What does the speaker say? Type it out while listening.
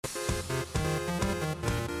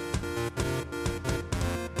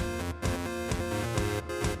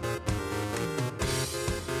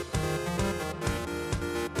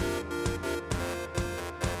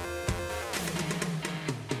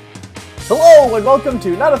Hello, and welcome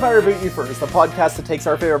to Not If I Reboot You First, the podcast that takes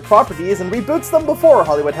our favorite properties and reboots them before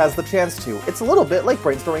Hollywood has the chance to. It's a little bit like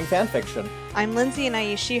brainstorming fanfiction. I'm Lindsay, and I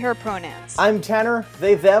use she, her pronouns. I'm Tanner,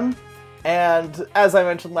 they, them, and as I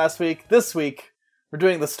mentioned last week, this week, we're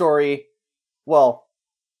doing the story, well,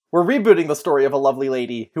 we're rebooting the story of a lovely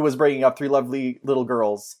lady who was bringing up three lovely little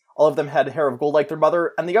girls. All of them had hair of gold like their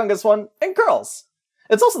mother, and the youngest one, and curls.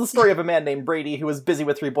 It's also the story of a man named Brady who was busy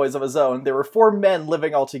with three boys of his own. There were four men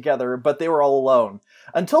living all together, but they were all alone.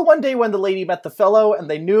 Until one day when the lady met the fellow, and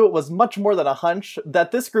they knew it was much more than a hunch,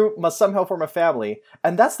 that this group must somehow form a family.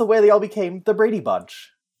 And that's the way they all became the Brady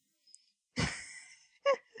Bunch.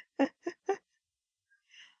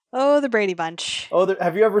 Oh, the Brady Bunch. Oh,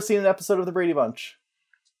 have you ever seen an episode of the Brady Bunch?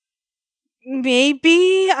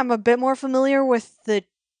 Maybe. I'm a bit more familiar with the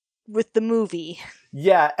movie.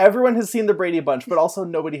 Yeah, everyone has seen the Brady Bunch, but also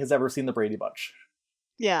nobody has ever seen the Brady Bunch.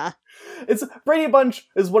 Yeah. Brady Bunch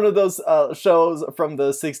is one of those shows from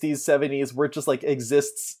the 60s, 70s where it just,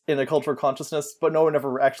 exists in a cultural consciousness, but no one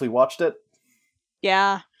ever actually watched it.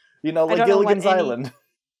 Yeah. You know, like Gilligan's Island.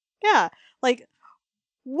 Yeah.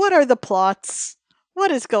 What are the plots? What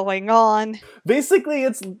is going on? Basically,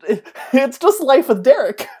 it's just life with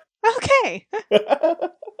Derek. Okay.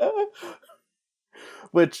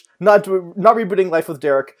 Which, not rebooting Life with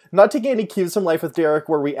Derek, not taking any cues from Life with Derek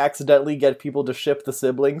where we accidentally get people to ship the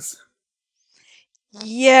siblings.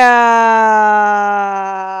 Yeah.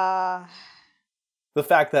 The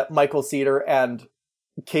fact that Michael Cedar and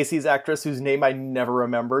Casey's actress, whose name I never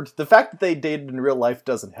remembered, the fact that they dated in real life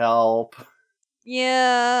doesn't help.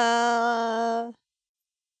 Yeah.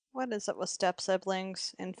 What is it with step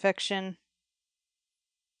siblings in fiction?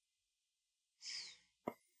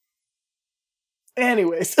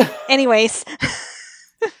 Anyways.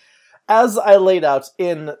 As I laid out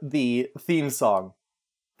in the theme song,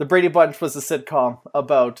 The Brady Bunch was a sitcom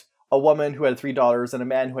about a woman who had three daughters and a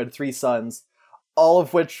man who had three sons, all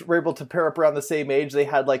of which were able to pair up around the same age. They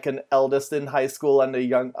had an eldest in high school and a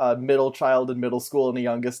young middle child in middle school and a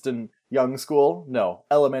youngest in young school. No,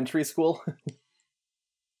 elementary school.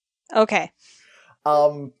 Okay.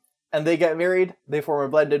 And they get married. They form a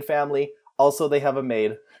blended family. Also, they have a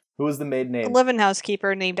maid. Who was the maid name? A live-in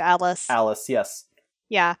housekeeper named Alice. Alice, yes.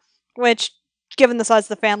 Yeah, which, given the size of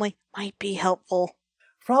the family, might be helpful.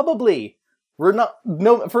 Probably.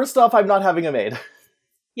 First off, I'm not having a maid.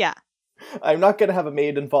 Yeah. I'm not going to have a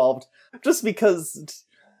maid involved. Just because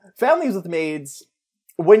families with maids,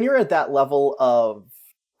 when you're at that level of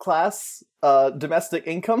class, domestic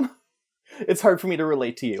income, it's hard for me to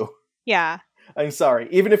relate to you. Yeah. I'm sorry.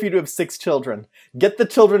 Even if you do have 6 children, get the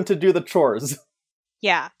children to do the chores.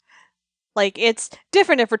 Yeah. It's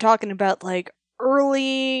different if we're talking about,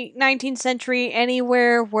 early 19th century,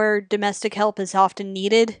 anywhere where domestic help is often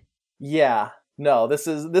needed. Yeah. No, this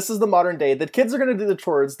is the modern day. The kids are going to do the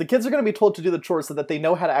chores. The kids are going to be told to do the chores so that they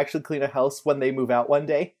know how to actually clean a house when they move out one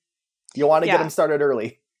day. You want to get them started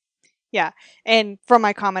early. Yeah. And from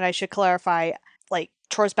my comment, I should clarify,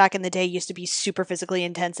 chores back in the day used to be super physically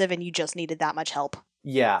intensive and you just needed that much help.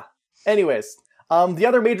 Yeah. Anyways, the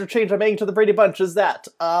other major change I'm making to the Brady Bunch is that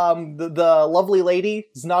the lovely lady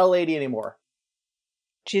is not a lady anymore.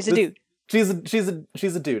 She's a dude. She's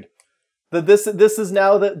a dude. This is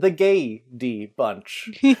now the gay D bunch.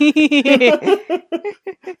 It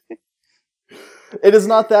is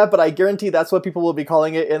not that, but I guarantee that's what people will be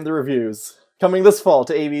calling it in the reviews. Coming this fall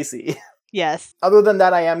to ABC. Yes. Other than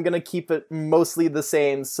that, I am going to keep it mostly the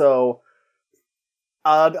same. So,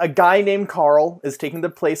 a guy named Carl is taking the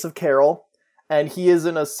place of Carol, and he is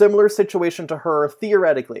in a similar situation to her,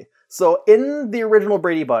 theoretically. So, in the original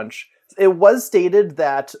Brady Bunch, it was stated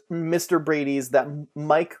that Mr. Brady's, that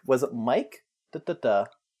Mike, was it Mike? Let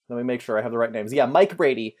me make sure I have the right names. Yeah, Mike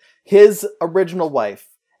Brady, his original wife,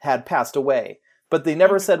 had passed away, but they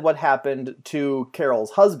never said what happened to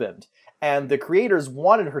Carol's husband. And the creators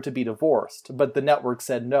wanted her to be divorced, but the network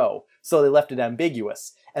said no. So they left it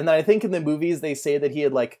ambiguous. And then I think in the movies they say that he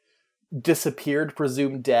had, disappeared,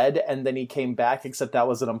 presumed dead, and then he came back, except that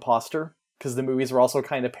was an imposter. Because the movies were also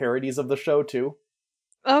kind of parodies of the show, too.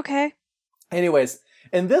 Okay. Anyways,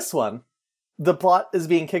 in this one, the plot is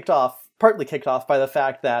being partly kicked off by the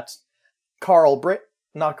fact that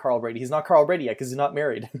not Carl Brady, he's not Carl Brady yet, because he's not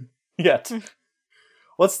married yet.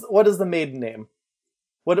 What is the maiden name?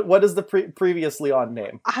 What is the previously on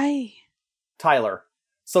name? Tyler.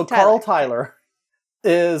 So Tyler. Carl Tyler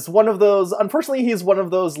is one of those, unfortunately he's one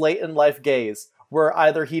of those late in life gays, where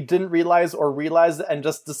either he didn't realize or realized and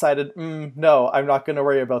just decided, no, I'm not going to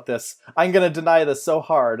worry about this. I'm going to deny this so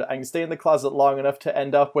hard. I can stay in the closet long enough to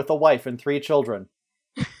end up with a wife and 3 children.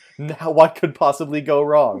 Now what could possibly go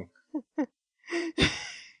wrong?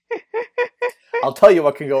 I'll tell you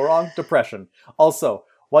what can go wrong. Depression. Also,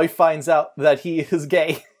 wife finds out that he is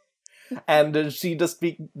gay. And she just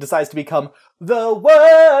decides to become the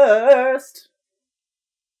worst.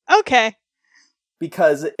 Okay.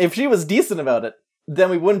 Because if she was decent about it, then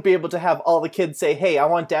we wouldn't be able to have all the kids say, hey, I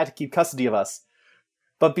want dad to keep custody of us.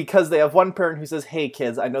 But because they have one parent who says, hey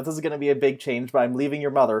kids, I know this is going to be a big change, but I'm leaving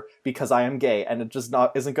your mother because I am gay, and it just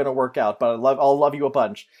isn't going to work out, but I'll love you a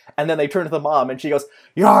bunch. And then they turn to the mom, and she goes,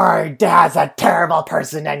 your dad's a terrible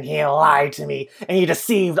person, and he lied to me, and he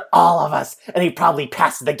deceived all of us, and he probably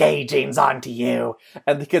passed the gay genes on to you.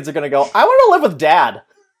 And the kids are going to go, I want to live with dad.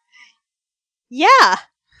 Yeah.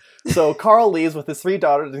 So Carl leaves with his 3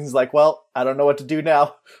 daughters, and he's like, well, I don't know what to do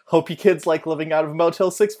now. Hope you kids like living out of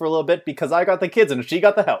Motel 6 for a little bit, because I got the kids and she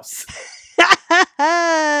got the house.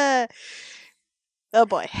 Oh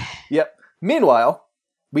boy. Yep. Meanwhile,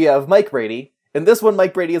 we have Mike Brady. In this one,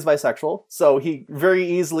 Mike Brady is bisexual, so he very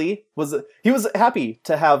easily was happy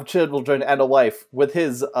to have children and a wife with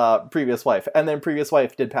his previous wife, and then previous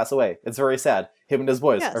wife did pass away. It's very sad. Him and his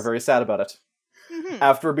boys are very sad about it.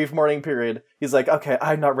 After a brief mourning period, he's like, okay,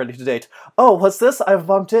 I'm not ready to date. Oh, what's this? I've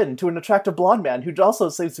bumped into an attractive blonde man who also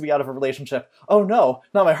seems to be out of a relationship. Oh no,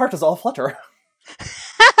 now my heart is all flutter.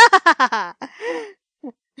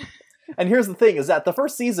 And here's the thing, is that the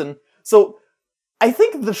first season, so I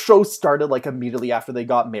think the show started like immediately after they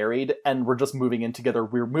got married, and we're just moving in together.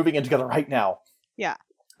 We're moving in together right now. Yeah.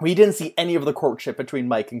 We didn't see any of the courtship between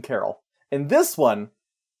Mike and Carol. In this one,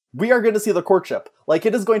 we are going to see the courtship. Like,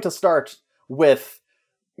 it is going to start with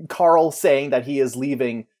Carl saying that he is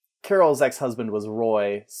leaving. Carol's ex-husband was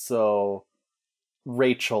Roy, so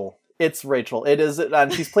Rachel. It's Rachel. It is,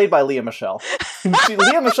 and she's played by Leah Michelle.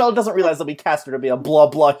 Leah Michelle doesn't realize that we cast her to be a blah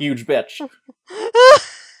blah huge bitch.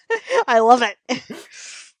 I love it.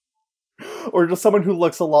 Or just someone who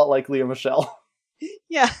looks a lot like Leah Michelle.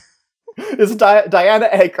 Yeah. It's Diana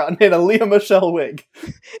Agron in a Leah Michelle wig.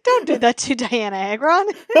 Don't do that to Diana Agron.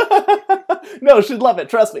 No, she'd love it,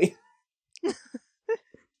 trust me.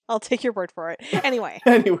 I'll take your word for it. Anyway.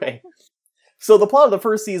 So the plot of the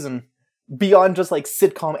first season, beyond just like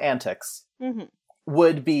sitcom antics,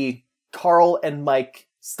 would be Carl and Mike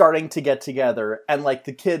starting to get together, and like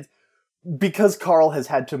the kids, because Carl has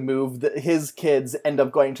had to move, his kids end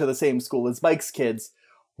up going to the same school as Mike's kids,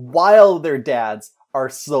 while their dads are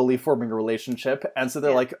slowly forming a relationship. And so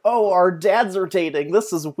they're like, oh, our dads are dating.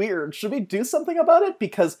 This is weird. Should we do something about it?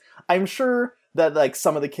 Because I'm sure that like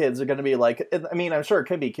some of the kids are going to be like, I mean, I'm sure it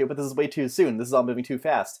could be cute, but this is way too soon. This is all moving too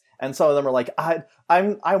fast. And some of them are like, I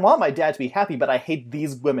want my dad to be happy, but I hate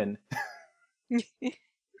these women.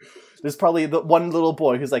 There's probably the one little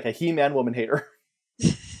boy who's like a He-Man woman hater.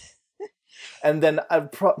 And then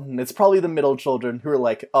it's probably the middle children who are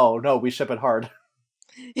like, oh no, we ship it hard.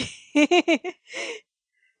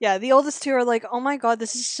 Yeah, the oldest 2 are like, oh my god,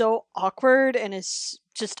 this is so awkward and is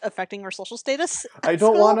just affecting our social status. I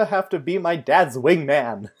don't want to have to be my dad's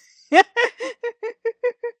wingman.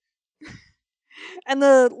 And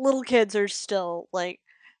the little kids are still like,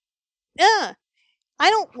 yeah, I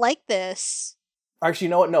don't like this. Actually,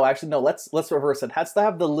 you know what? No, let's reverse it. It has to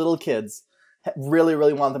have the little kids really,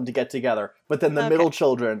 really want them to get together. But then the middle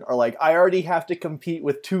children are like, I already have to compete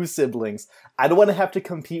with 2 siblings. I don't want to have to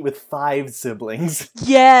compete with 5 siblings.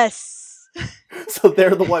 Yes! So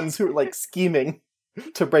they're the ones who are like scheming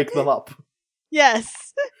to break them up.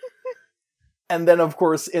 Yes! And then, of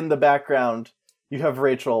course, in the background, you have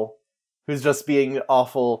Rachel, who's just being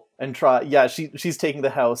awful and she's taking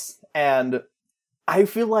the house. And I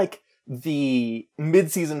feel like the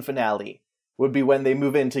mid-season finale would be when they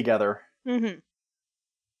move in together. We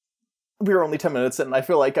were only 10 minutes in, and I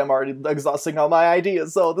feel like I'm already exhausting all my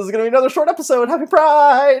ideas, so this is going to be another short episode. Happy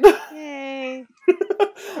Pride! Yay!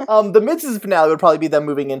 The mid-season finale would probably be them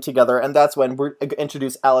moving in together, and that's when we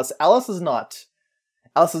introduce Alice. Alice is not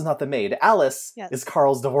the maid. Alice is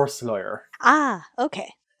Carl's divorce lawyer. Ah,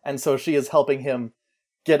 okay. And so she is helping him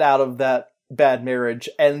get out of that bad marriage,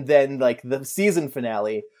 and then like the season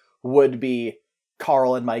finale would be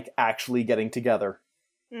Carl and Mike actually getting together.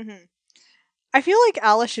 I feel like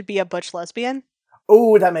Alice should be a butch lesbian.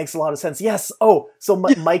 Oh, that makes a lot of sense. Yes. Oh, so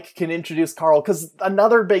Mike can introduce Carl, because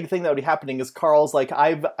another big thing that would be happening is Carl's like,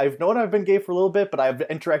 I've known I've been gay for a little bit, but I've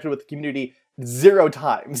interacted with the community 0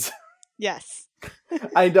 times. Yes.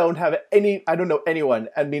 I don't know anyone.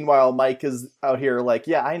 And meanwhile, Mike is out here like,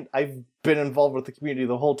 yeah, I've been involved with the community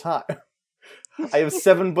the whole time. I have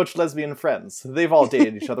 7 butch lesbian friends. They've all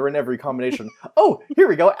dated each other in every combination. Oh, here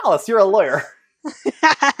we go. Alice, you're a lawyer.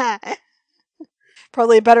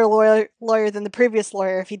 Probably a better lawyer than the previous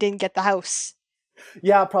lawyer if he didn't get the house.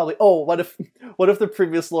 Yeah, probably. Oh, what if the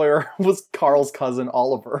previous lawyer was Carl's cousin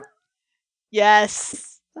Oliver?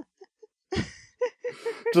 Yes.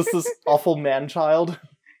 Just this awful man-child.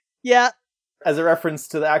 Yeah. As a reference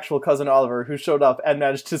to the actual Cousin Oliver, who showed up and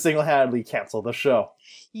managed to single-handedly cancel the show.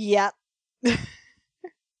 Yeah.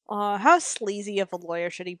 How sleazy of a lawyer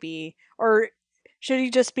should he be? Or should he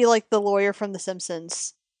just be like the lawyer from The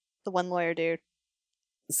Simpsons? The one lawyer dude.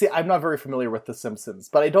 See, I'm not very familiar with The Simpsons,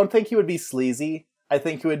 but I don't think he would be sleazy. I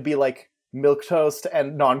think he would be, like, milquetoast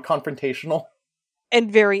and non-confrontational.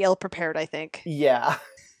 And very ill-prepared, I think. Yeah.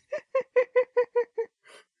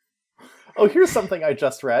 Oh, here's something I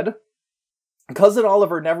just read. Cousin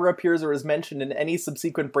Oliver never appears or is mentioned in any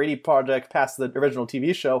subsequent Brady project past the original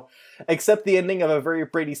TV show, except the ending of a very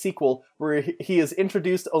Brady sequel, where he is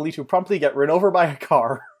introduced only to promptly get run over by a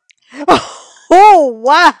car. Oh,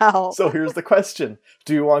 wow! So here's the question.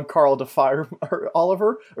 Do you want Carl to fire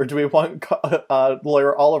Oliver, or do we want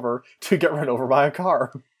lawyer Oliver to get run over by a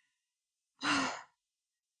car?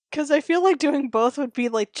 Because I feel like doing both would be,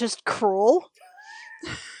 like, just cruel.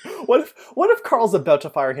 What if Carl's about to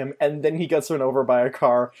fire him and then he gets run over by a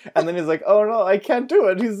car and then he's like, "Oh no, I can't do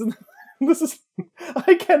it.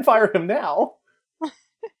 I can't fire him now."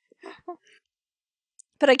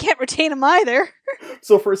 But I can't retain him either.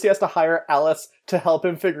 So first he has to hire Alice to help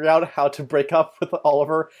him figure out how to break up with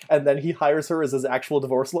Oliver, and then he hires her as his actual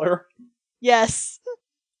divorce lawyer. Yes.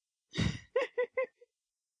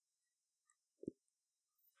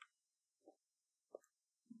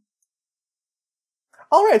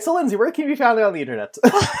 All right, so Lindsay, where can you find it on the internet?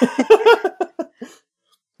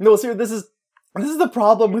 No, seriously, this is the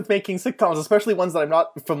problem with making sitcoms, especially ones that I'm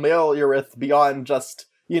not familiar with beyond just,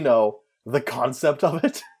 the concept of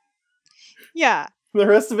it. Yeah. The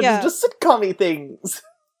rest of it is just sitcom-y things.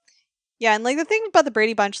 Yeah, and, like, the thing about the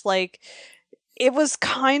Brady Bunch, like, it was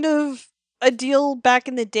kind of a deal back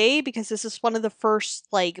in the day because this is one of the first,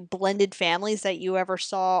 like, blended families that you ever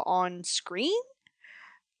saw on screen.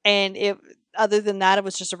 And other than that, it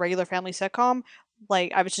was just a regular family sitcom.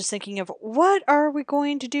 Like, I was just thinking of, what are we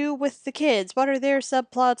going to do with the kids? What are their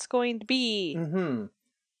subplots going to be? Mm-hmm.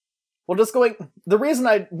 Well, the reason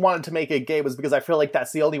I wanted to make it gay was because I feel like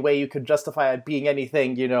that's the only way you could justify it being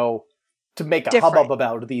anything, to make a hubbub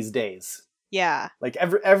about these days. Yeah. Like,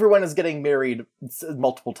 everyone is getting married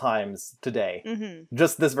multiple times today. Mm-hmm.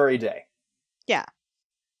 Just this very day. Yeah.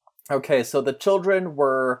 Okay, so the children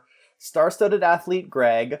were star-studded athlete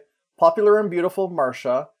Greg, popular and beautiful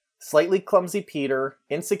Marcia, slightly clumsy Peter,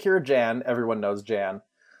 insecure Jan, everyone knows Jan.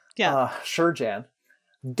 Yeah. Sure, Jan.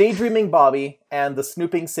 Daydreaming Bobby, and the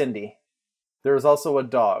snooping Cindy. There was also a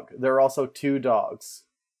dog. There were also 2 dogs.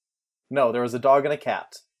 No, there was a dog and a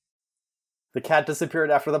cat. The cat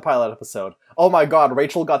disappeared after the pilot episode. Oh my god,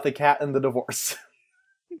 Rachel got the cat in the divorce.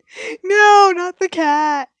 No, not the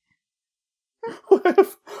cat.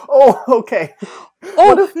 Oh, okay.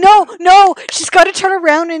 Oh, no! She's got to turn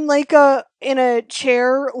around in, like, in a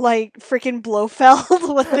chair, like, freaking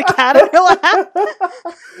Blofeld with the cat in her lap.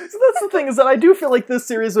 So that's the thing, is that I do feel like this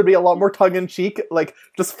series would be a lot more tongue-in-cheek, like,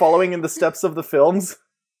 just following in the steps of the films.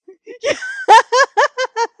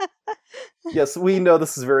 Yes, we know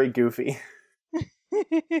this is very goofy.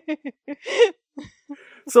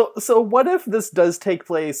 So what if this does take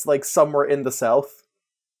place, like, somewhere in the South?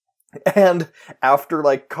 And after,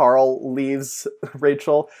 like, Carl leaves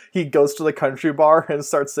Rachel, he goes to the country bar and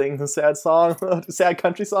starts singing the sad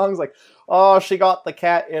country songs, like, "Oh, she got the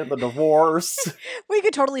cat in the divorce." We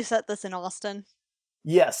could totally set this in Austin.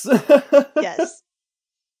 Yes. Yes.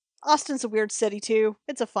 Austin's a weird city, too.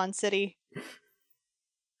 It's a fun city.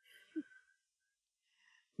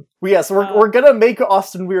 Yes, we're gonna make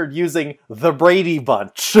Austin weird using the Brady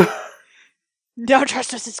Bunch. Don't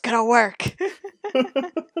trust us, it's gonna work.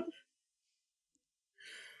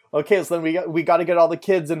 Okay, so then we got to get all the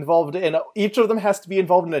kids involved in. Each of them has to be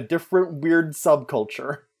involved in a different weird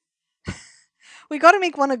subculture. We gotta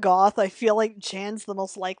make one a goth. I feel like Jan's the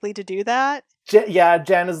most likely to do that.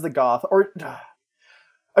 Jan is the goth. Or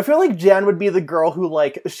I feel like Jan would be the girl who,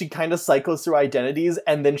 like, she kind of cycles through identities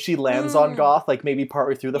and then she lands on goth, like, maybe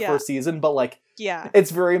partway through the first season, but, like,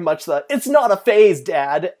 it's very much it's not a phase,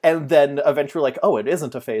 Dad, and then eventually, like, oh, it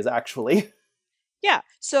isn't a phase, actually. Yeah,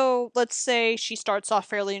 so let's say she starts off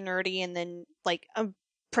fairly nerdy and then, like, a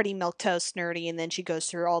pretty milquetoast nerdy, and then she goes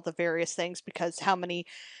through all the various things, because how many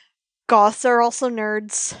goths are also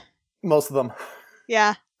nerds? Most of them.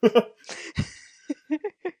 Yeah.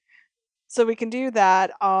 So we can do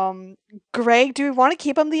that. Greg, do we want to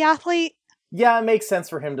keep him the athlete? Yeah, it makes sense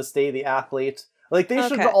for him to stay the athlete. Like, they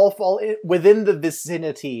should all fall within the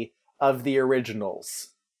vicinity of the originals.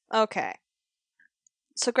 Okay.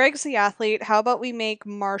 So Greg's the athlete. How about we make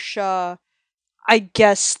Marcia, I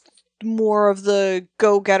guess, more of the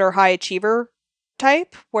go-getter high achiever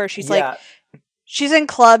type, where she's like, Yeah, she's in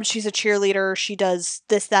clubs, she's a cheerleader, she does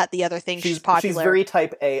this, that, the other thing, she's popular. she's very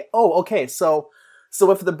type A. Oh, okay. So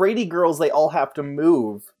if the Brady girls, they all have to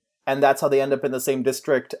move, and that's how they end up in the same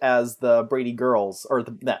district as the Brady girls, or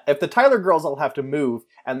if the Tyler girls all have to move,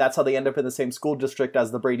 and that's how they end up in the same school district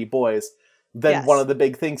as the Brady boys, then Yes. one of the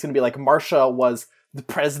big things going to be like Marsha was the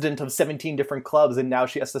president of 17 different clubs, and now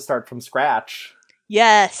she has to start from scratch.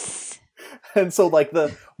 Yes. And so, like,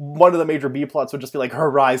 one of the major B plots would just be like her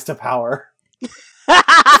rise to power.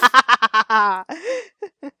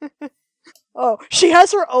 Oh, she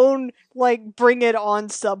has her own, like, bring it on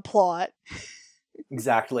subplot.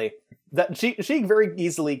 Exactly. That she very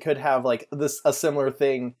easily could have like a similar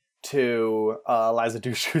thing to Liza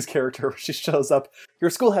Dushku's character, where she shows up. Your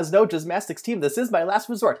school has no gymnastics team. This is my last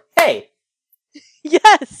resort. Hey.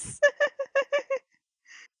 Yes.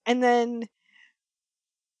 And then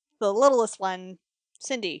the littlest one,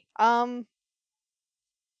 Cindy.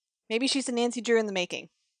 Maybe she's a Nancy Drew in the making.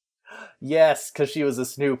 Yes, because she was a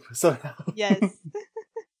Snoop. So Yes.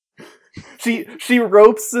 she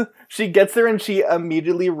gets there and she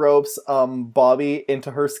immediately ropes Bobby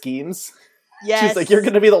into her schemes. Yes. She's like, "You're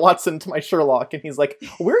gonna be the Watson to my Sherlock," and he's like,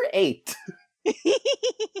 "We're 8."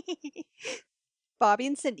 Bobby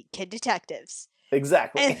and Cindy, kid detectives.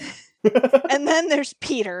 Exactly. And then there's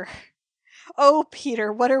Peter. Oh,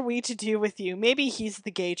 Peter, what are we to do with you? Maybe he's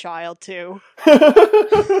the gay child, too.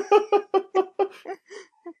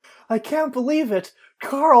 I can't believe it.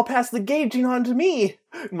 Carl passed the gay gene on to me.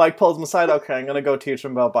 Mike pulls him aside. Okay, I'm gonna go teach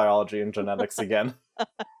him about biology and genetics again.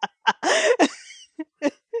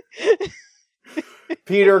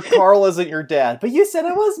 Peter, Carl isn't your dad. But you said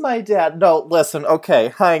it was my dad. No, listen,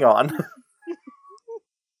 okay, hang on.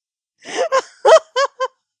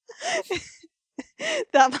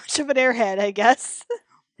 That much of an airhead, I guess.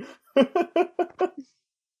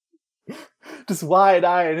 Just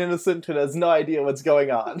wide-eyed and innocent and has no idea what's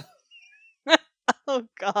going on. Oh,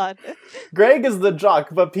 God. Greg is the jock,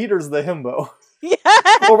 but Peter's the himbo. Yeah.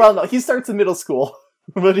 Or well, no, he starts in middle school,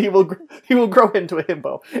 but he will grow into a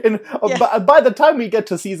himbo. And Yeah. by the time we get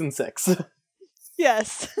to season 6...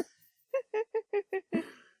 Yes.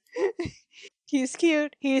 He's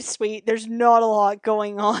cute. He's sweet. There's not a lot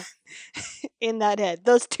going on in that head.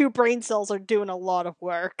 Those 2 brain cells are doing a lot of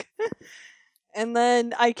work. And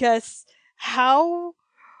then, I guess, how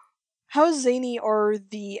zany are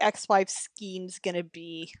the ex-wife schemes gonna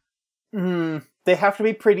be? They have to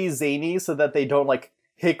be pretty zany so that they don't, like,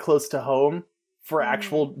 hit close to home for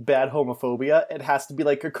actual bad homophobia. It has to be,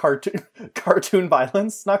 like, a cartoon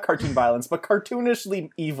violence. Not cartoon violence, but cartoonishly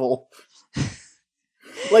evil.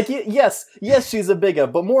 Like, yes, she's a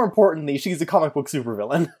bigot, but more importantly, she's a comic book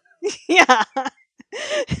supervillain. Yeah.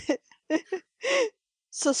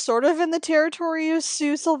 So sort of in the territory of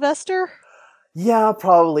Sue Sylvester? Yeah,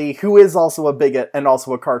 probably. Who is also a bigot and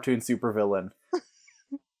also a cartoon supervillain.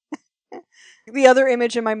 The other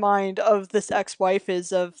image in my mind of this ex-wife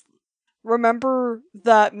is of, remember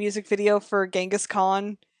that music video for Genghis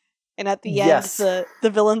Khan? And at the Yes. end, the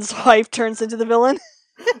villain's wife turns into the villain?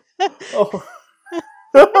 Oh.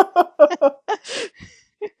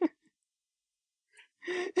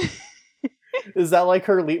 Is that like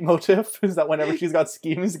her leitmotif? Is that whenever she's got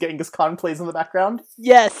schemes, Genghis Khan plays in the background?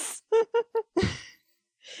 Yes!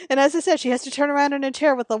 And as I said, she has to turn around in a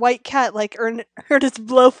chair with a white cat like Ernest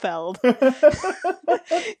Blofeld.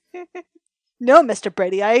 No, Mr.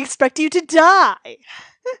 Brady, I expect you to die!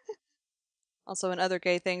 Also, in other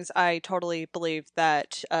gay things, I totally believe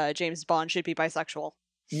that James Bond should be bisexual.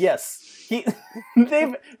 Yes.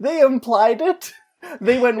 They implied it.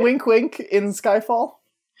 They went wink wink in Skyfall.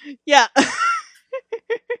 Yeah.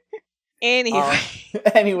 Anyway.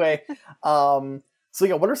 Anyway, so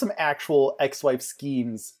yeah, what are some actual ex-wife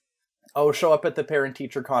schemes? Oh, show up at the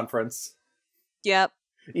parent-teacher conference. Yep.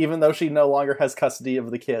 Even though she no longer has custody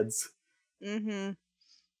of the kids. Mm-hmm.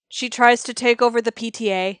 She tries to take over the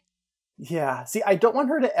PTA. Yeah, see, I don't want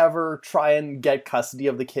her to ever try and get custody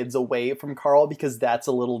of the kids away from Carl, because that's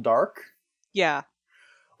a little dark. Yeah.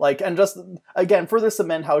 Like, and just, again, further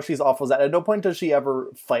cement how she's awful is that at no point does she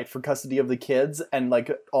ever fight for custody of the kids, and,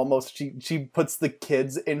 like, almost she puts the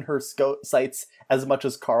kids in her sights as much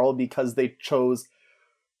as Carl because they chose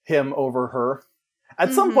him over her.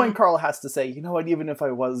 At some point, Carl has to say, you know what, even if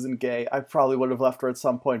I wasn't gay, I probably would have left her at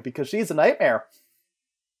some point because she's a nightmare.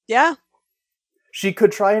 Yeah. She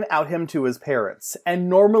could try and out him to his parents, and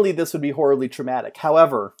normally this would be horribly traumatic.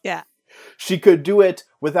 However, Yeah. she could do it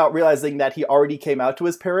without realizing that he already came out to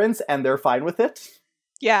his parents and they're fine with it.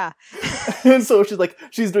 Yeah. And so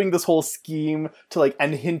she's doing this whole scheme to like,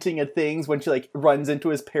 and hinting at things when she like runs into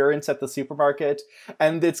his parents at the supermarket,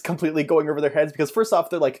 and it's completely going over their heads because first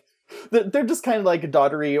off, they're just kind of like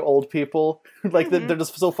daughtery old people. Like they're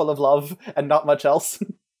just so full of love and not much else.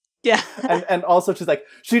 Yeah. And also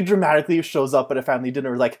she dramatically shows up at a family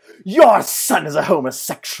dinner like, your son is a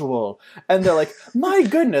homosexual. And they're like, my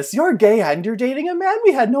goodness, you're gay and you're dating a man?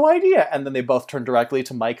 We had no idea. And then they both turn directly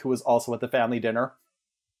to Mike, who was also at the family dinner.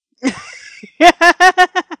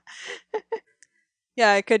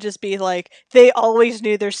 Yeah, it could just be like, they always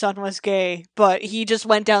knew their son was gay, but he just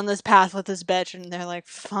went down this path with his bitch, and they're like,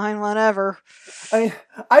 fine, whatever. I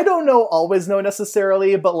don't always know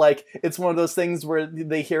necessarily, but like, it's one of those things where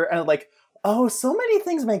they hear and like, oh, so many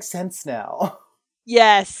things make sense now.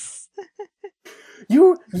 Yes.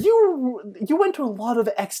 You went to a lot of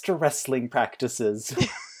extra wrestling practices.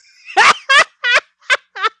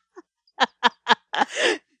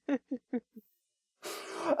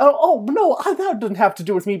 Oh, no, that didn't have to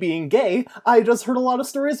do with me being gay. I just heard a lot of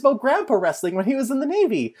stories about Grandpa wrestling when he was in the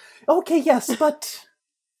Navy. Okay, yes, but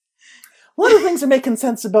a lot of things are making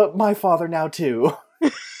sense about my father now, too.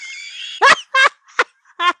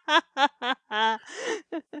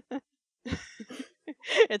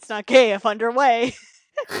 It's not gay if underway.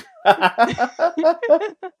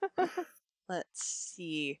 Let's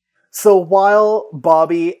see. So while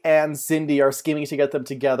Bobby and Cindy are scheming to get them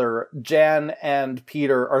together, Jan and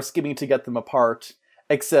Peter are scheming to get them apart.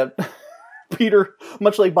 Except Peter,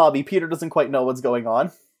 much like Bobby, Peter doesn't quite know what's going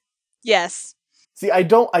on. Yes. See, I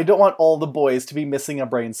don't want all the boys to be missing a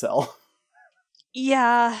brain cell.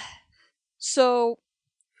 Yeah. So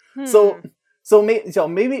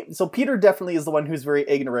So Peter definitely is the one who's very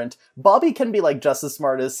ignorant. Bobby can be like just as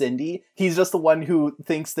smart as Cindy. He's just the one who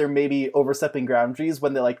thinks they're maybe overstepping boundaries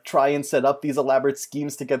when they like try and set up these elaborate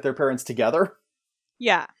schemes to get their parents together.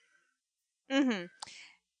 Yeah. Mm-hmm.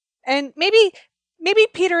 And maybe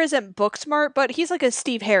Peter isn't book smart, but he's like a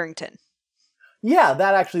Steve Harrington. Yeah,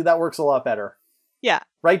 that works a lot better. Yeah.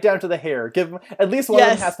 Right down to the hair. Give at least one of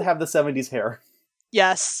them has to have the 70s hair.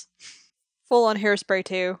 Yes. Full on hairspray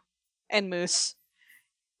too. And mousse.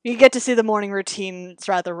 You get to see the morning routine. It's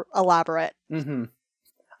rather elaborate. Mm-hmm.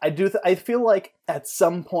 I feel like at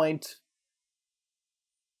some point,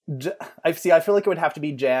 I feel like it would have to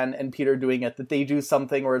be Jan and Peter doing it. That they do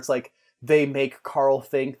something where it's like they make Carl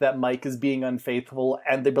think that Mike is being unfaithful,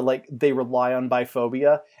 and they rely on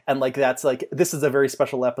biphobia, and like that's like this is a very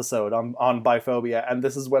special episode on biphobia, and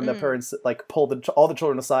this is when the parents like pull all the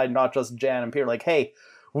children aside, not just Jan and Peter, like, hey,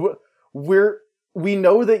 we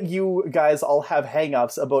know that you guys all have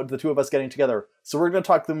hang-ups about the two of us getting together, so we're going to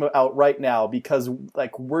talk them out right now, because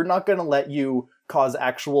like we're not going to let you cause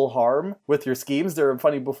actual harm with your schemes. They were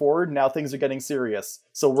funny before, now things are getting serious.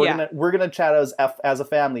 So we're gonna chat as a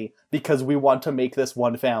family, because we want to make this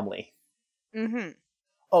one family. Mm-hmm.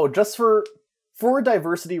 Oh, just for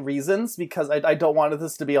diversity reasons, because I don't want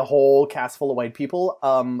this to be a whole cast full of white people,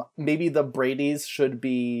 maybe the Bradys should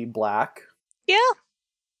be black. Yeah.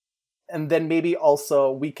 And then maybe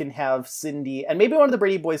also we can have Cindy, and maybe one of the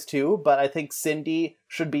Brady boys too, but I think Cindy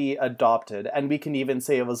should be adopted. And we can even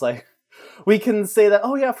say it was like, we can say that,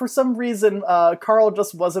 oh yeah, for some reason, Carl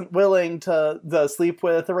just wasn't willing to sleep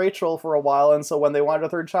with Rachel for a while, and so when they wanted a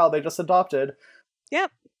third child, they just adopted.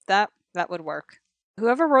 Yep, that would work.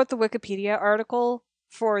 Whoever wrote the Wikipedia article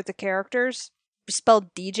for the characters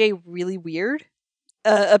spelled DJ really weird.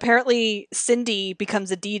 Apparently, Cindy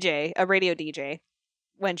becomes a DJ, a radio DJ,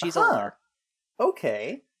 when she's older.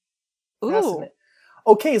 Okay. Ooh.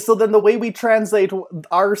 Okay, so then the way we translate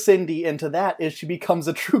our Cindy into that is she becomes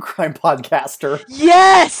a true crime podcaster.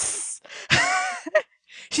 Yes!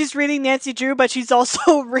 She's reading Nancy Drew, but she's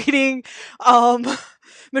also reading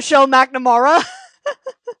Michelle McNamara.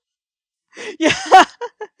 Yeah.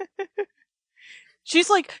 She's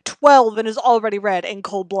like 12 and is already read In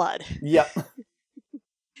Cold Blood. Yep.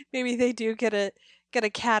 Maybe they do get a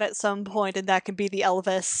cat at some point, and that can be the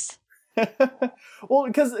Elvis. Well,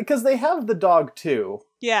 because they have the dog too.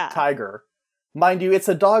 Yeah. Tiger. Mind you, it's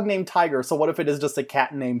a dog named Tiger, so what if it is just a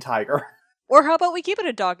cat named Tiger? Or how about we keep it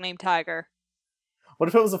a dog named Tiger? What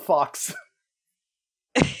if it was a fox?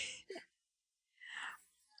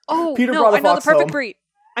 Oh, Peter no, brought a I know fox the perfect home. breed.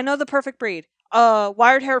 I know the perfect breed.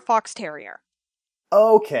 Wired hair fox terrier.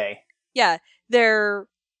 Okay. Yeah, they're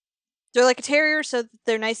like a terrier, so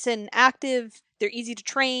they're nice and active, they're easy to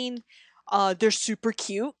train, they're super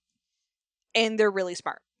cute, and they're really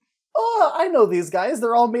smart. Oh, I know these guys.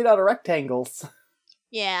 They're all made out of rectangles.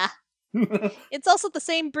 Yeah. It's also the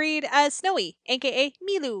same breed as Snowy, aka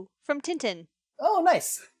Milu, from Tintin. Oh,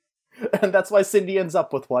 nice. And that's why Cindy ends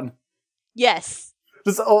up with one. Yes.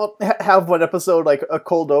 Just have one episode, like, a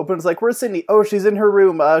cold open. It's like, where's Sydney? Oh, she's in her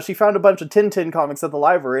room. She found a bunch of Tintin comics at the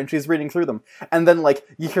library, and she's reading through them. And then, like,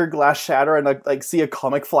 you hear glass shatter and, like see a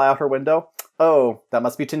comic fly out her window. Oh, that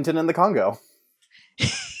must be Tintin in the Congo.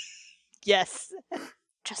 Yes.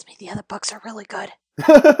 Trust me, the other books are really good.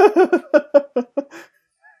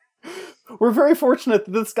 We're very fortunate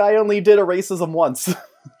that this guy only did a racism once.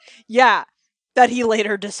 Yeah, that he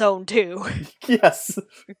later disowned, too. Yes.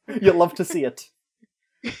 You'll love to see it.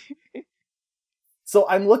 So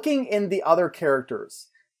I'm looking in the other characters,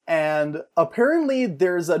 and apparently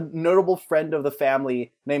there's a notable friend of the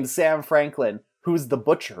family named Sam Franklin, who's the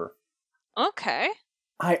butcher. Okay.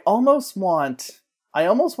 I almost want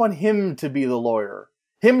him to be the lawyer.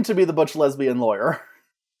 Him to be the butch lesbian lawyer.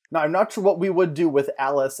 Now, I'm not sure what we would do with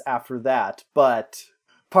Alice after that, but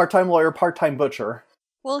part-time lawyer, part-time butcher.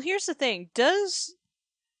 Well, here's the thing. Did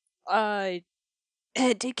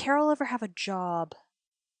Carol ever have a job?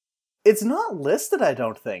 It's not listed, I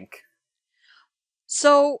don't think.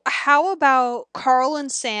 So, how about Carl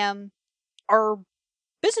and Sam are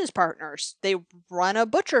business partners? They run a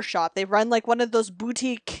butcher shop. They run, like, one of those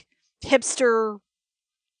boutique hipster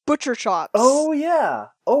butcher shops. Oh, yeah.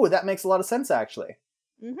 Oh, that makes a lot of sense, actually.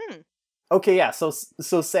 Mm-hmm. Okay, yeah, so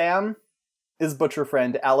Sam is butcher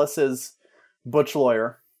friend, Alice is butch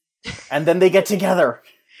lawyer, and then they get together.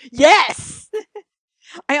 Yes!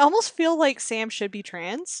 I almost feel like Sam should be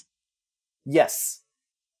trans. Yes.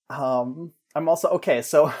 I'm also, okay,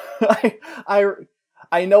 so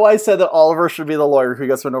I know I said that Oliver should be the lawyer who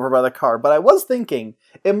gets run over by the car, but I was thinking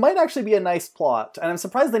it might actually be a nice plot, and I'm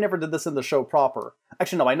surprised they never did this in the show proper.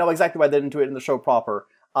 Actually, no, I know exactly why they didn't do it in the show proper.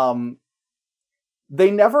 They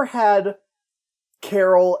never had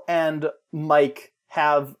Carol and Mike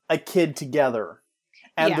have a kid together.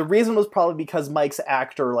 And the reason was probably because Mike's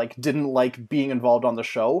actor, like, didn't like being involved on the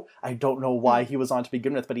show. I don't know why he was on to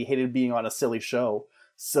begin with, but he hated being on a silly show.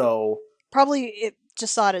 So... Probably it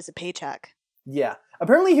just saw it as a paycheck. Yeah.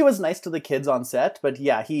 Apparently he was nice to the kids on set, but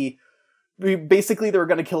yeah, basically they were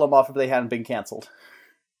going to kill him off if they hadn't been canceled.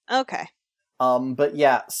 Okay. But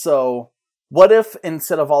yeah, so... What if,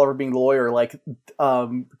 instead of Oliver being the lawyer, like,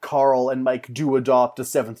 Carl and Mike do adopt a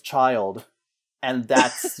 7th child, and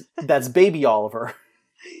that's baby Oliver?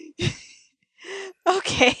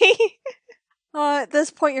 Okay. At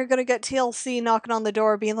this point, you're gonna get TLC knocking on the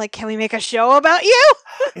door, being like, "Can we make a show about you?"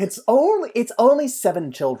 It's only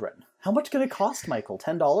 7 children. How much can it cost, Michael?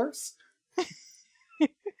 $10? And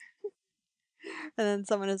then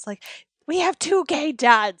someone is like, "We have 2 gay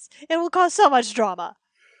dads. It will cause so much drama."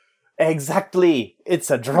 Exactly. It's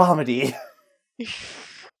a dramedy.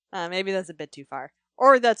 Maybe that's a bit too far,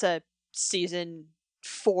 or that's a season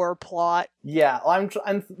 4 plot. Yeah,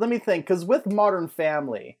 let me think, because with Modern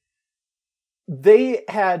Family, they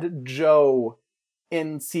had Joe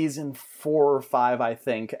in season 4 or 5, I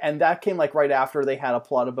think, and that came like right after they had a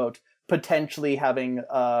plot about potentially having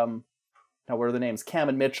now what are the names? Cam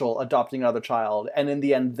and Mitchell adopting another child, and in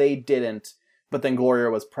the end they didn't, but then Gloria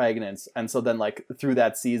was pregnant, and so then like through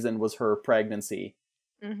that season was her pregnancy.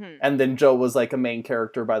 Mm-hmm. And then Joe was like a main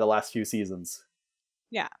character by the last few seasons.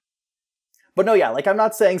 Yeah. But no, yeah, like I'm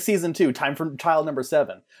not saying season 2, time for child number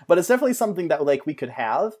 7, but it's definitely something that like we could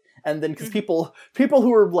have, and then because people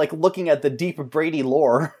who are like looking at the deep Brady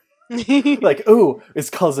lore, like, ooh, is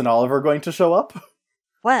Cousin Oliver going to show up?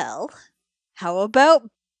 Well, how about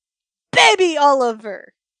Baby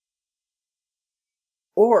Oliver?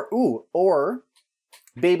 Or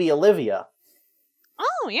Baby Olivia.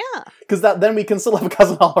 Oh yeah, because then we can still have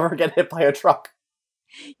Cousin Oliver get hit by a truck.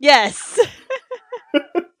 Yes.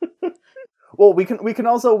 Well, we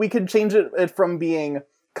can change it from being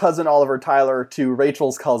Cousin Oliver Tyler to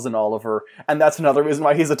Rachel's Cousin Oliver, and that's another reason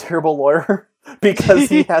why he's a terrible lawyer, because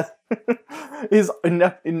he has his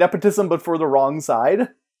nepotism, but for the wrong side.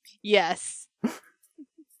 Yes.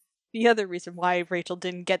 The other reason why Rachel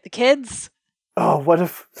didn't get the kids. Oh, what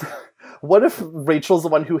if Rachel's the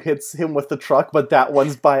one who hits him with the truck, but that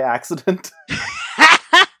one's by accident?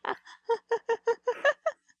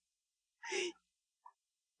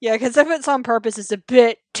 Yeah, because if it's on purpose, it's a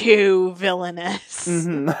bit too villainous.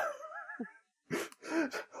 Mm-hmm.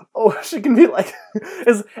 Oh, she can be like,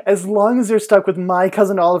 as long as you're stuck with my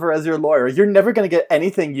Cousin Oliver as your lawyer, you're never going to get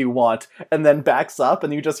anything you want, and then backs up,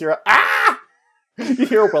 and you just hear, ah! You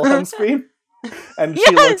hear Wilhelm scream, and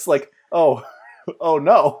she looks like, oh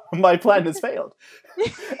no, my plan has failed.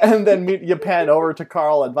 And then you pan over to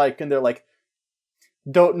Carl and Mike, and they're like,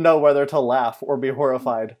 don't know whether to laugh or be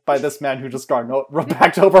horrified by this man who just got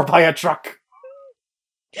backed over by a truck.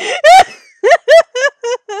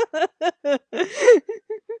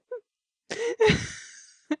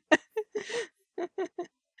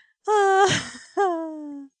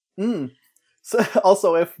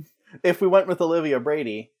 Also, if we went with Olivia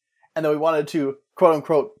Brady, and then we wanted to quote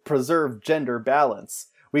unquote preserve gender balance,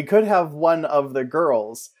 we could have one of the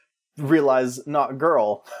girls realize not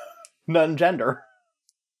girl, none gender.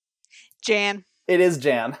 Jan. It is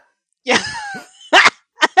Jan. Yeah.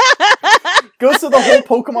 Goes through the whole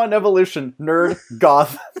Pokemon evolution: nerd,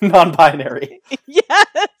 goth, non-binary.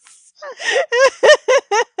 Yes.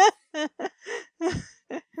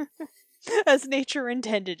 As nature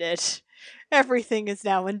intended it. Everything is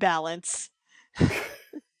now in balance.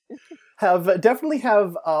 Definitely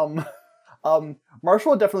have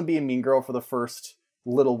Marshall would definitely be a mean girl for the first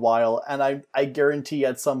little while, and I guarantee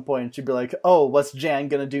at some point she'd be like, oh, what's Jan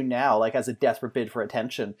gonna do now, like as a desperate bid for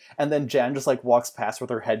attention, and then Jan just like walks past with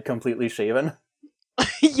her head completely shaven.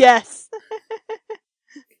 Yes.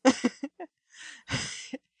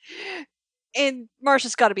 And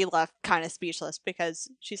Marsha's got to be left kind of speechless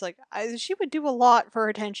because she's like, she would do a lot for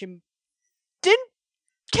attention. Didn't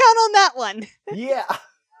count on that one. Yeah.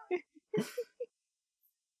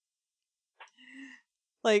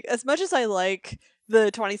 Like, as much as I like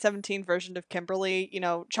the 2017 version of Kimberly, you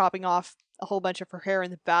know, chopping off a whole bunch of her hair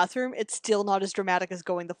in the bathroom, it's still not as dramatic as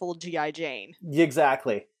going the full G.I. Jane.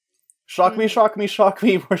 Exactly. Shock me, shock me, shock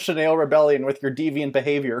me, we're Chanel Rebellion with your deviant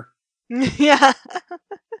behavior. Yeah.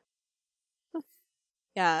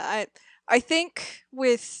 Yeah, I think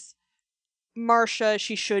with Marcia,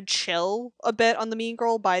 she should chill a bit on the mean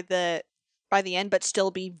girl by the end, but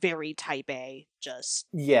still be very type A. Just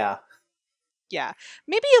yeah,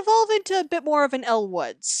 maybe evolve into a bit more of an Elle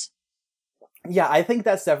Woods. Yeah, I think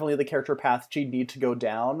that's definitely the character path she'd need to go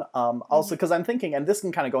down. Also, because I'm thinking, and this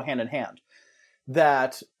can kind of go hand in hand,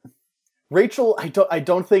 that Rachel, I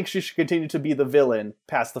don't think she should continue to be the villain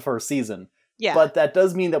past the first season. Yeah. But that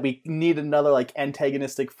does mean that we need another, like,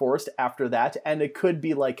 antagonistic force after that, and it could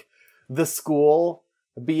be, like, the school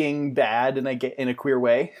being bad in a queer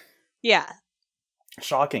way. Yeah.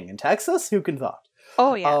 Shocking. In Texas? Who can thought?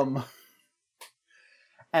 Oh, yeah.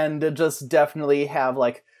 And just definitely have,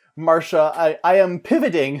 like, Marcia, I am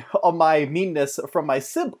pivoting on my meanness from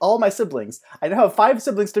all my siblings. I now have 5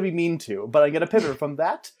 siblings to be mean to, but I'm going to pivot from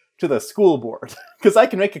that to the school board, because I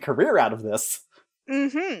can make a career out of this.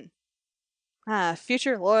 Mm-hmm.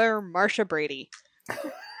 Future lawyer Marcia Brady.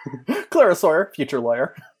 Clara Sawyer, future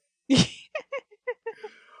lawyer.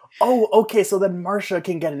 Oh, okay, so then Marcia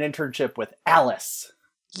can get an internship with Alice.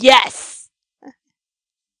 Yes!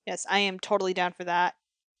 Yes, I am totally down for that.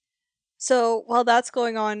 So, while that's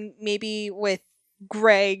going on, maybe with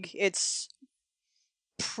Greg, it's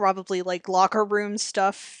probably like locker room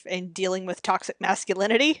stuff and dealing with toxic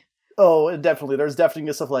masculinity. Oh, definitely. There's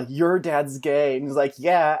definitely stuff like, your dad's gay. And he's like,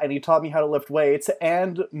 yeah, and he taught me how to lift weights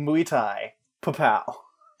and Muay Thai. Pa-pow.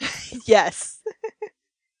 Yes.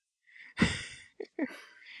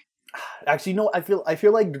 Actually, no, I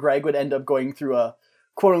feel like Greg would end up going through a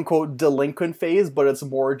quote-unquote delinquent phase, but it's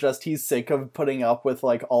more just he's sick of putting up with,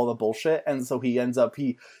 like, all the bullshit, and so he ends up,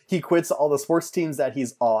 he quits all the sports teams that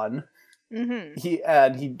he's on. Mm-hmm.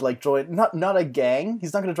 He like join not a gang.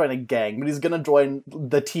 He's not going to join a gang, but he's going to join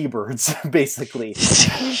the T-Birds, basically.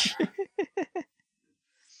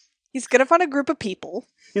 He's going to find a group of people.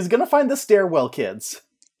 He's going to find the Stairwell Kids.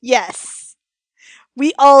 Yes.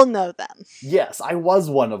 We all know them. Yes, I was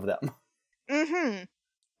one of them. Mm-hmm.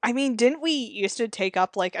 I mean, didn't we used to take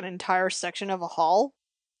up, like, an entire section of a hall?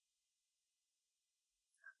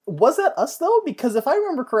 Was that us, though? Because if I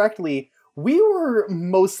remember correctly, we were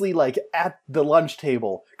mostly, like, at the lunch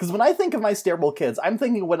table. Because when I think of my Stairwell Kids, I'm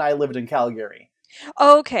thinking when I lived in Calgary.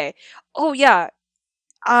 Okay. Oh, yeah.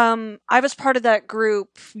 I was part of that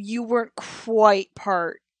group. You weren't quite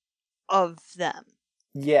part of them.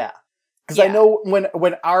 Yeah. Because I know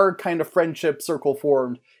when our kind of friendship circle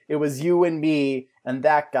formed, it was you and me, and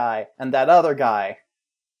that guy, and that other guy,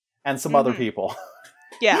 and some other people.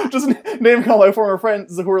 Yeah. Just name call my former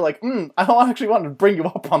friends who were like, I don't actually want to bring you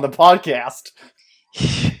up on the podcast.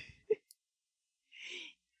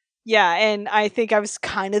 Yeah, and I think I was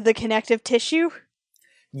kind of the connective tissue.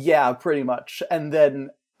 Yeah, pretty much. And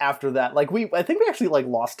then after that, like, I think we actually, like,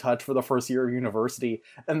 lost touch for the first year of university,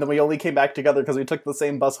 and then we only came back together because we took the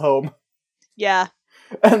same bus home. Yeah.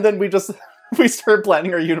 And then we started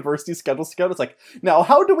planning our university schedules together. It's like, now,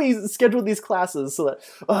 how do we schedule these classes so that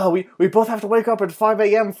we both have to wake up at 5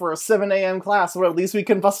 a.m. for a 7 a.m. class, or at least we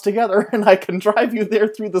can bus together and I can drive you there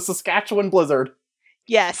through the Saskatchewan blizzard.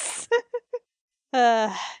 Yes.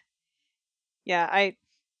 Yeah,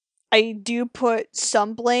 I do put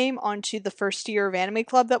some blame onto the first year of Anime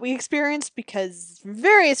Club that we experienced because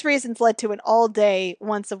various reasons led to an all-day,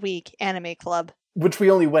 once-a-week anime club. Which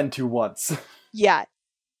we only went to once. Yeah.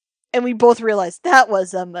 And we both realized that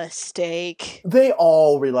was a mistake. They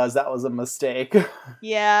all realized that was a mistake.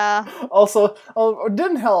 Yeah. Also, it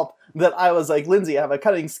didn't help that I was like, Lindsay, I have a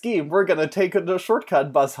cutting scheme. We're going to take a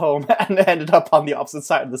shortcut bus home, and ended up on the opposite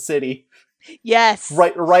side of the city. Yes.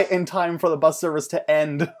 Right in time for the bus service to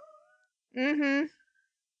end. Mm-hmm.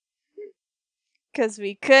 Because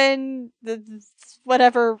we couldn't,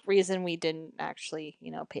 whatever reason, we didn't actually,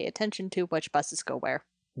 pay attention to which buses go where.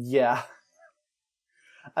 Yeah.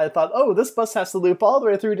 I thought, oh, this bus has to loop all the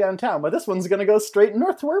way through downtown, but this one's going to go straight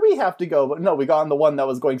north to where we have to go. But no, we got on the one that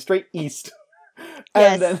was going straight east.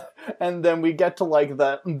 Yes. And then we get to like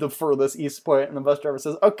the furthest east point, and the bus driver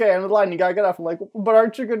says, okay, I'm in line, you gotta get off. I'm like, but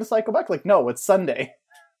aren't you going to cycle back? Like, no, it's Sunday.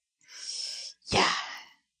 Yeah.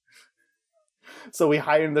 So we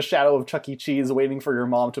hide in the shadow of Chuck E. Cheese waiting for your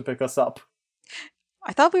mom to pick us up.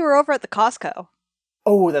 I thought we were over at the Costco.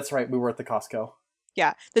 Oh, that's right, we were at the Costco.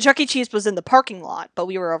 Yeah, the Chuck E. Cheese was in the parking lot, but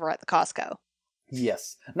we were over at the Costco.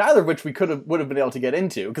 Yes. Neither of which we would have been able to get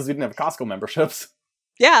into, because we didn't have Costco memberships.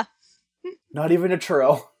 Yeah. Not even a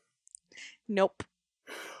churro. Nope.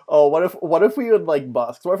 Oh, what if we would like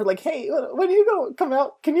busk? What if we're like, hey, when you come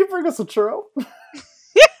out, can you bring us a churro?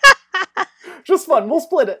 Just fun, we'll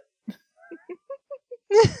split it.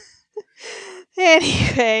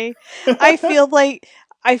 Anyway, I feel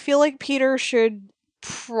like Peter should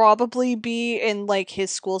probably be in like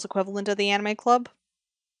his school's equivalent of the anime club.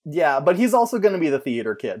 Yeah, but he's also going to be the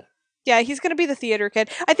theater kid. Yeah, he's gonna be the theater kid.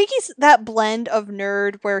 I think he's that blend of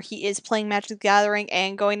nerd where he is playing Magic the Gathering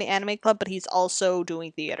and going to anime club, but he's also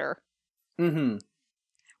doing theater. Mm-hmm.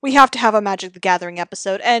 We have to have a Magic the Gathering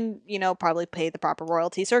episode and, probably pay the proper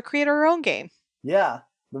royalties or create our own game. Yeah,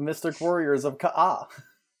 the Mystic Warriors of Ka'a.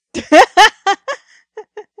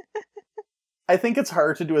 I think it's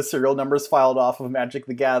harder to do a serial numbers filed off of Magic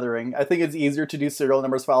the Gathering. I think it's easier to do serial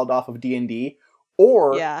numbers filed off of D&D.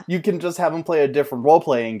 Or you can just have them play a different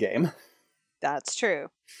role-playing game. That's true.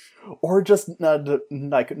 Or just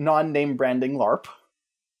like non-name branding LARP.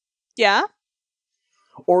 Yeah.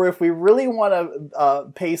 Or if we really want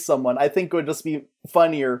to pay someone, I think it would just be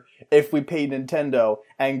funnier if we paid Nintendo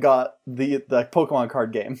and got the Pokemon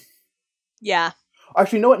card game. Yeah.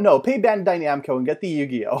 Actually, you know what? No, pay Bandai Namco and get the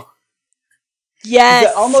Yu-Gi-Oh! Yes!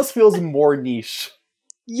 That almost feels more niche.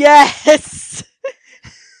 Yes!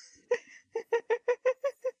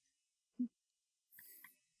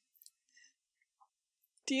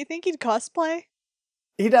 Do you think he'd cosplay?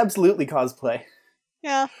 He'd absolutely cosplay.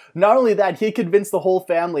 Yeah. Not only that, he'd convince the whole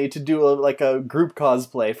family to do a group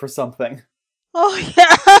cosplay for something. Oh,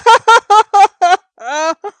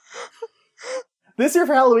 yeah! This year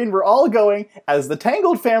for Halloween, we're all going as the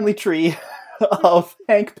Tangled family tree of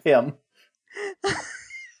Hank Pym.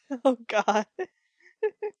 Oh, God.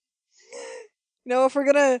 If we're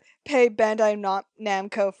gonna pay Bandai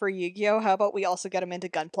Namco for Yu-Gi-Oh!, how about we also get him into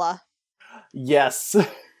Gunpla? Yes.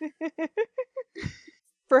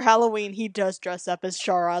 For Halloween, he does dress up as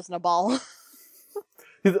Char Aznable.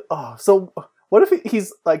 So what if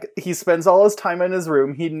he spends all his time in his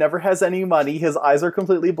room, he never has any money, his eyes are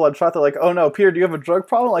completely bloodshot, they're like, oh no, Peter, do you have a drug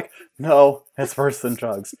problem? Like, no, it's worse than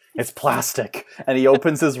drugs. It's plastic. And he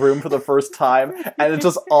opens his room for the first time, and it's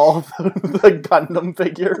just all the Gundam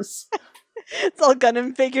figures. It's all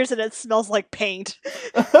Gundam figures and it smells like paint.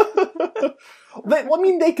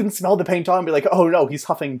 They can smell the paint on and be like, oh no, he's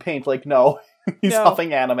huffing paint. Like, no, he's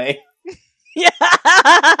huffing anime. Yeah.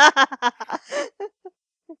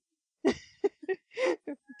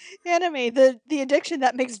 Anime, the addiction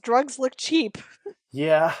that makes drugs look cheap.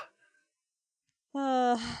 Yeah.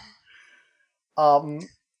 So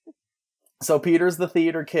Peter's the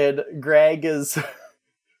theater kid. Greg is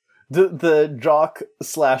the jock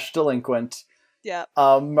 / delinquent. Yeah.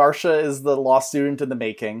 Marcia is the law student in the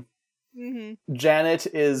making. Mm-hmm. Janet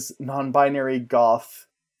is non-binary goth,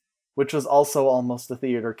 which was also almost a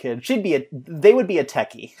theater kid. They would be a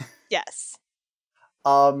techie. Yes.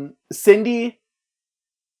 Cindy,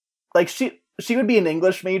 like she would be an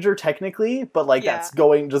English major technically, but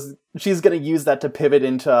she's gonna use that to pivot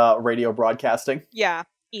into radio broadcasting. Yeah,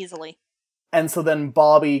 easily. And so then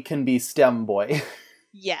Bobby can be STEM boy.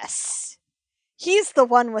 Yes. He's the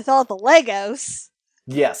one with all the Legos.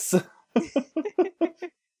 Yes.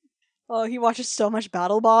 Oh, he watches so much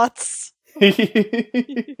BattleBots.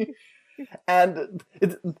 And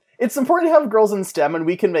it's important to have girls in STEM, and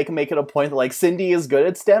we can make it a point that, like, Cindy is good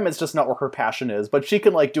at STEM, it's just not where her passion is, but she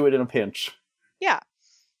can, like, do it in a pinch. Yeah.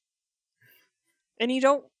 And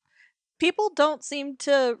people don't seem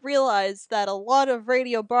to realize that a lot of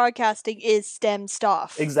radio broadcasting is STEM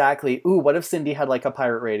stuff. Exactly. Ooh, what if Cindy had, like, a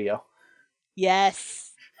pirate radio?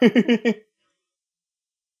 Yes.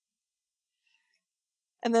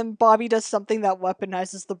 And then Bobby does something that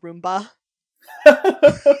weaponizes the Roomba.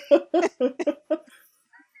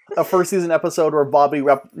 A first season episode where Bobby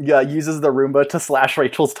uses the Roomba to slash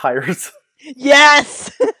Rachel's tires.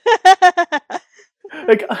 Yes!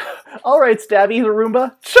 Like, alright, Stabby the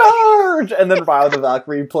Roomba, charge! And then Ryle the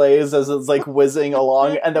Valkyrie plays as it's like whizzing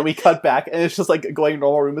along, and then we cut back, and it's just like going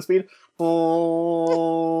normal Roomba speed.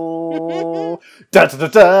 Da da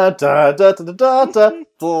da da da da da da.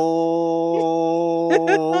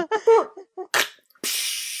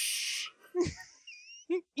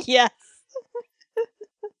 Yes.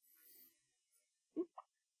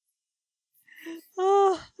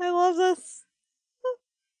 Oh, I love this.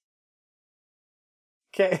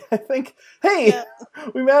 Okay, I think, hey,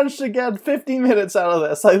 we managed to get 50 minutes out of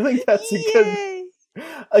this. I think that's a good...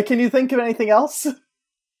 can you think of anything else?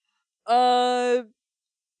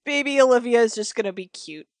 Baby Olivia is just gonna be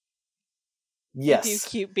cute. Yes. Do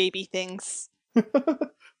cute baby things.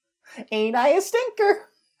 Ain't I a stinker?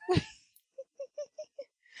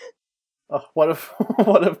 Oh, what if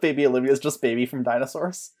Baby Olivia is just Baby from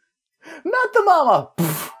Dinosaurs? Not the mama!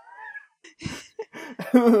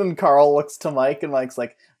 And Carl looks to Mike, and Mike's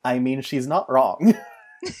like, I mean, she's not wrong.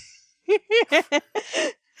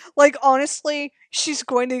 Like, honestly, she's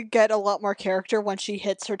going to get a lot more character when she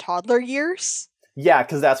hits her toddler years. Yeah,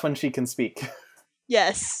 because that's when she can speak.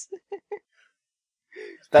 Yes.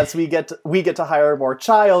 That's we get to hire more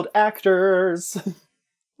child actors.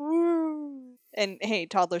 Woo. And hey,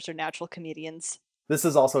 toddlers are natural comedians. This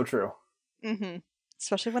is also true. Mm-hmm.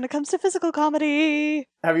 Especially when it comes to physical comedy.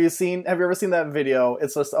 Have you ever seen that video?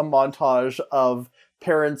 It's just a montage of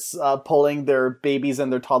parents pulling their babies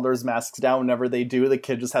and their toddlers' masks down. Whenever they do, the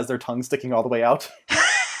kid just has their tongue sticking all the way out.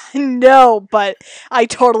 No, but I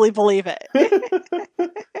totally believe it.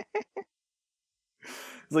 It's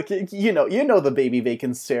like, you know the baby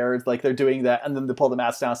vacant stare. It's like they're doing that, and then they pull the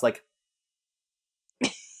mask down. It's like,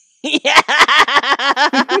 yeah.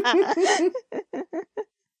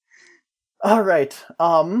 All right.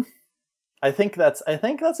 I think that's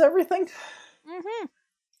everything. Mm-hmm.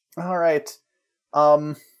 All right.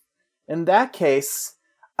 In that case,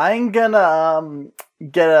 I'm gonna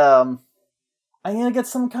get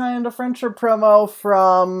some kind of friendship promo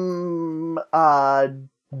from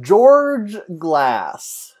George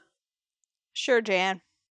Glass. Sure, Jan.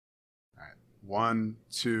 All right. 1,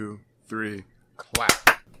 2, 3, clap.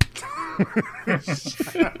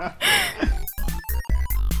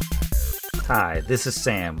 Hi, this is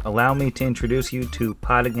Sam. Allow me to introduce you to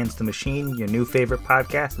Pod Against the Machine, your new favorite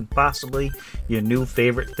podcast, and possibly your new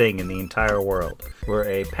favorite thing in the entire world. We're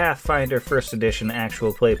a Pathfinder First Edition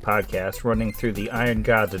actual play podcast running through the Iron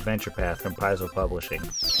Gods adventure path from Paizo Publishing.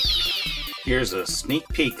 Here's a sneak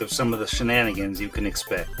peek of some of the shenanigans you can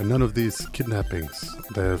expect. And none of these kidnappings.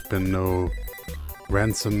 There have been no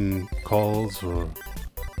ransom calls or,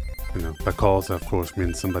 by calls, of course,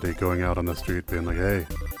 means somebody going out on the street being like, hey,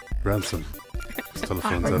 ransom. These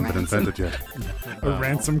telephones haven't been invented yet. A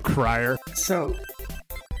ransom crier. So,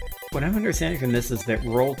 what I'm understanding from this is that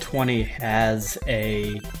Roll20 has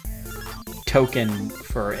a token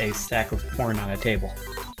for a stack of porn on a table.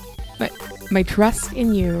 But my trust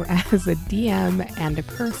in you as a DM and a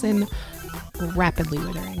person rapidly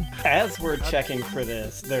withering. As we're checking for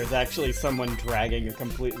this, there's actually someone dragging a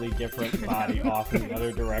completely different body off in the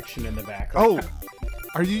other direction in the background. Oh,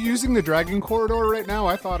 are you using the dragon corridor right now?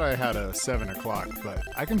 I thought I had a 7 o'clock, but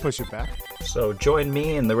I can push it back. So join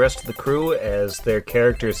me and the rest of the crew as their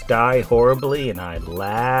characters die horribly and I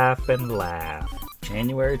laugh and laugh.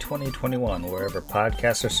 January 2021, wherever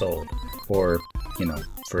podcasts are sold. Or,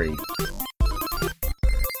 free.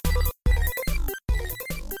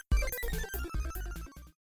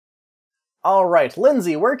 All right,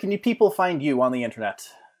 Lindsay, where can people find you on the internet?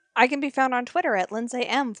 I can be found on Twitter at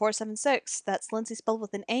LindsayM476. That's Lindsay spelled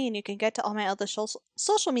with an A, and you can get to all my other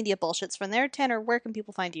social media bullshits from there. Tanner, where can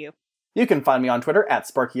people find you? You can find me on Twitter at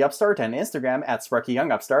SparkyUpstart and Instagram at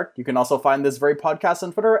SparkyYoungUpstart. You can also find this very podcast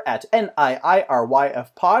on Twitter at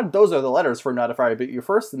NIIRYFPod. Those are the letters for Not If I Reboot You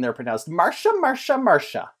First, and they're pronounced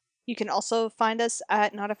Marsha. You can also find us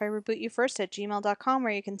at notifirebootyouFirst at gmail.com,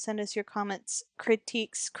 where you can send us your comments,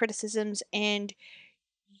 critiques, criticisms, and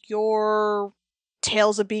your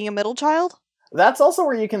tales of being a middle child. That's also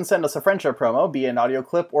where you can send us a friendship promo, be an audio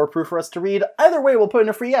clip or proof for us to read. Either way, we'll put in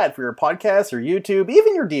a free ad for your podcast, your YouTube,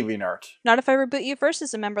 even your DeviantArt. Not If I Reboot You First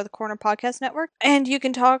is a member of the Corner Podcast Network, and you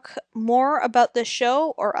can talk more about this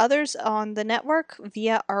show or others on the network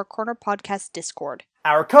via our Corner Podcast Discord.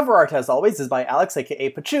 Our cover art, as always, is by Alex,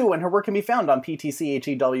 aka Pachu, and her work can be found on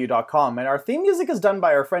ptchew.com. And our theme music is done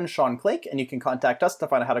by our friend Sean Clake, and you can contact us to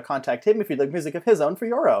find out how to contact him if you'd like music of his own for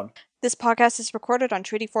your own. This podcast is recorded on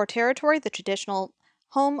Treaty 4 territory, the traditional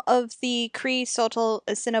home of the Cree, Sotal,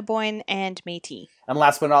 Assiniboine, and Métis. And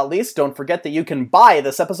last but not least, don't forget that you can buy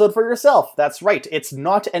this episode for yourself. That's right, it's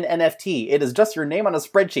not an NFT. It is just your name on a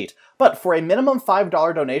spreadsheet. But for a minimum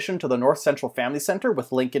 $5 donation to the North Central Family Center,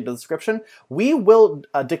 with link in the description, we will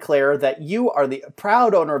declare that you are the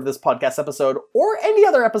proud owner of this podcast episode, or any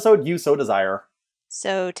other episode you so desire.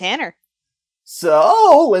 So, Tanner.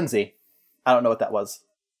 So, Lindsay. I don't know what that was.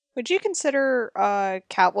 Would you consider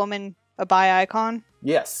Catwoman a bi icon?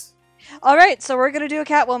 Yes. Alright, so we're gonna do a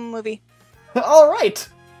Catwoman movie. Alright!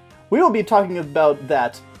 We will be talking about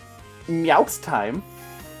that Meowx time.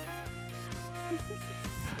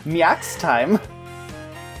 Meowx time.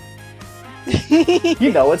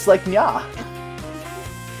 You know, it's like Meow.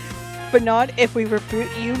 But not if we reboot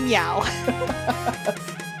you, meow.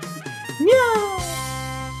 Meow!